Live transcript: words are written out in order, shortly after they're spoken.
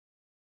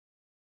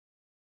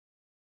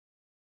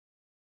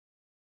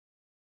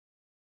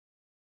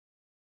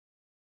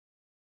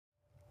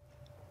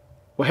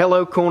Well,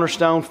 hello,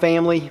 Cornerstone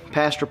family.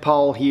 Pastor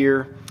Paul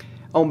here.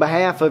 On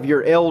behalf of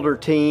your elder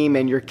team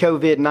and your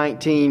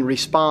COVID-19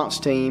 response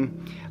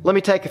team, let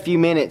me take a few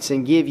minutes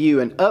and give you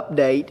an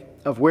update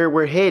of where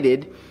we're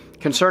headed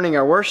concerning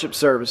our worship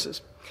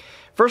services.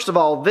 First of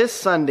all, this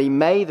Sunday,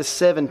 May the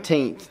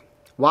 17th,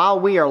 while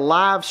we are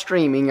live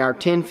streaming our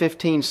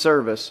 10:15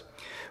 service,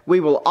 we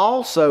will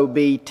also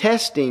be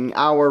testing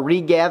our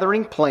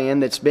regathering plan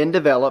that's been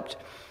developed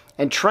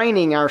and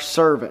training our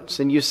servants.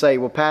 And you say,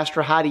 well,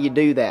 Pastor, how do you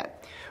do that?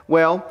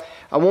 Well,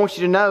 I want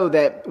you to know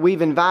that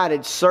we've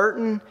invited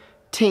certain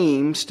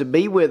teams to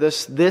be with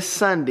us this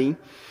Sunday,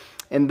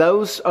 and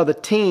those are the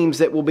teams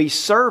that will be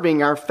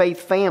serving our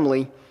faith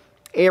family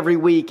every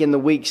week in the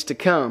weeks to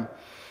come.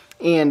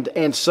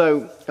 And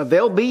so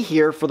they'll be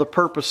here for the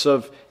purpose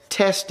of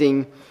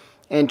testing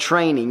and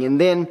training. And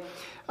then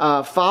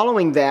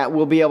following that,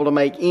 we'll be able to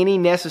make any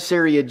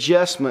necessary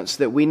adjustments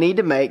that we need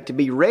to make to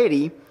be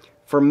ready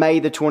for May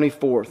the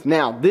 24th.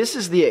 Now, this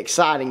is the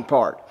exciting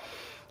part.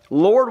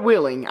 Lord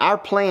willing, our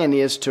plan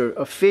is to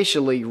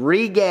officially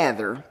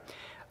regather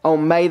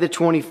on May the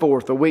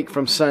 24th, a week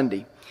from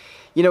Sunday.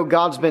 You know,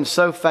 God's been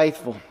so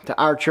faithful to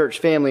our church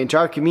family and to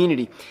our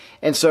community.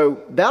 And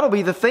so that'll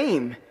be the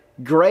theme.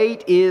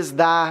 Great is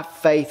thy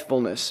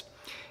faithfulness.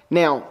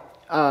 Now,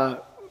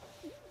 as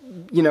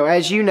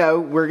you know,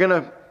 we're going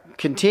to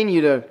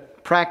continue to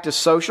practice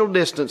social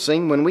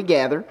distancing when we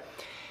gather.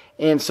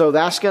 And so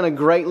that's going to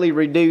greatly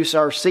reduce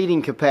our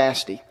seating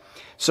capacity.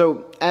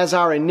 So as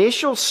our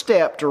initial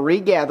step to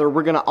regather,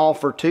 we're going to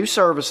offer two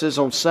services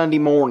on Sunday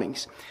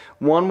mornings.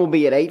 One will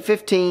be at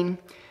 8:15.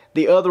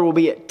 The other will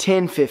be at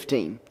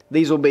 10:15.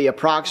 These will be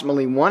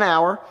approximately 1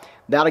 hour.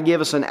 That'll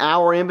give us an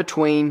hour in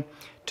between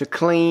to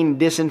clean,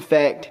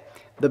 disinfect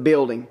the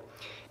building.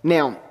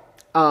 Now,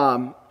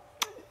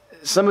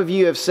 some of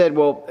you have said,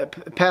 well,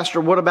 Pastor,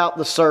 what about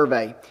the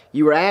survey?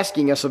 You were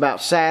asking us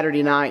about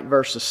Saturday night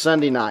versus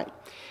Sunday night.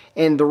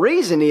 And the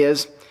reason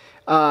is,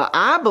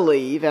 I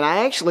believe, and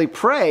I actually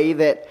pray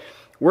that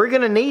we're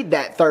going to need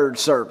that third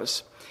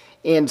service.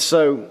 And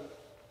so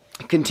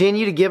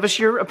continue to give us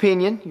your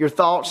opinion, your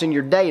thoughts, and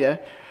your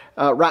data.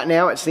 Right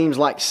now it seems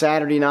like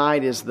Saturday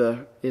night is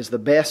the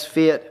best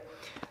fit.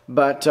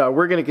 But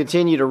we're going to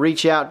continue to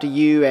reach out to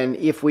you, and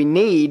if we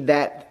need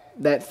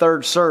that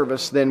third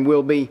service, then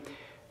we'll be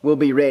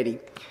ready.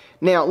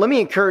 Now, let me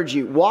encourage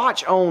you,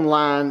 watch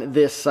online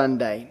this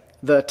Sunday.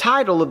 The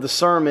title of the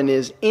sermon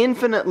is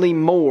Infinitely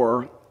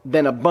More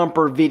Than a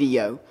Bumper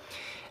Video,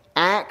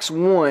 Acts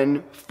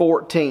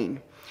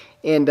 1:14.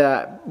 And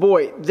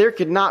boy, there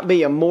could not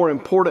be a more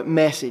important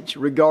message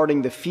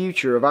regarding the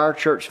future of our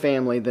church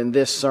family than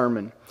this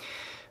sermon.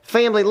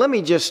 Family, let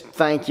me just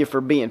thank you for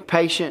being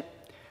patient,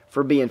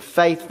 for being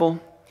faithful,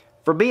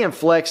 for being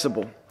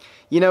flexible.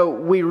 You know,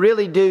 we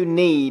really do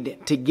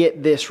need to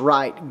get this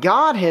right.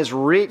 God has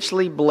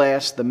richly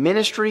blessed the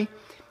ministry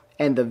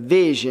and the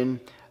vision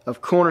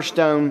of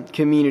Cornerstone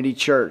Community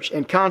Church.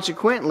 And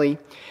consequently,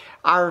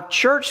 our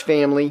church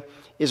family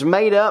is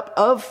made up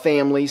of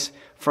families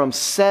from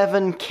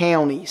 7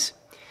 counties.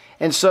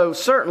 And so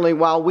certainly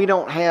while we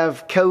don't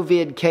have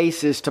COVID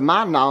cases to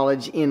my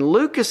knowledge in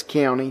Lucas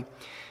County,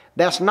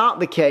 that's not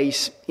the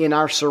case in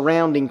our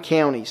surrounding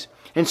counties.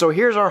 And so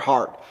here's our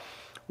heart.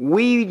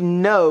 We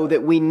know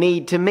that we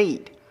need to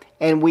meet,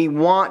 and we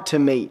want to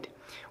meet.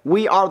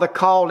 We are the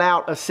called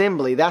out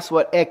assembly. That's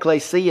what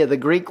ecclesia, the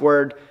Greek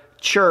word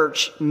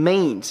church,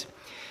 means.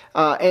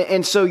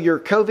 And so your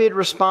COVID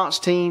response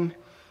team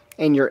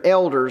and your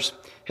elders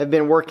have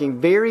been working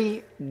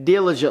very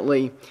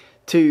diligently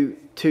to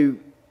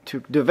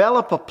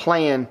develop a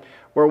plan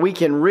where we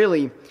can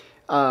really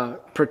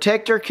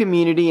protect our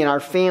community and our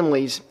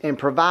families and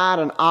provide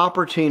an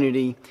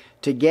opportunity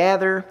to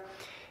gather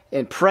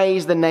and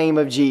praise the name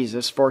of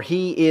Jesus, for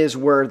He is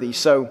worthy.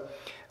 So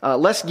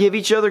let's give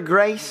each other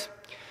grace.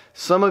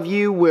 Some of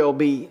you will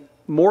be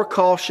more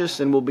cautious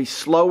and will be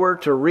slower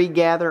to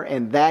regather,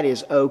 and that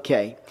is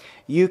okay.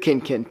 You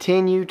can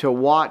continue to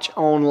watch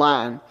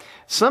online.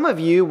 Some of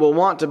you will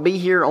want to be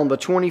here on the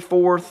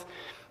 24th,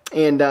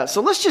 and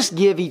so let's just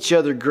give each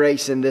other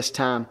grace in this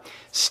time.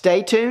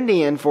 Stay tuned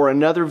in for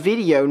another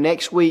video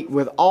next week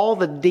with all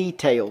the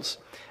details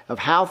of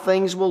how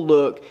things will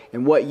look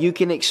and what you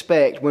can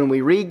expect when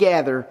we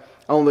regather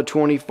on the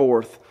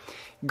 24th.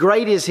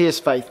 Great is His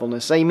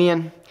faithfulness.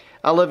 Amen.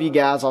 I love you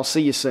guys. I'll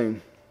see you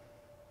soon.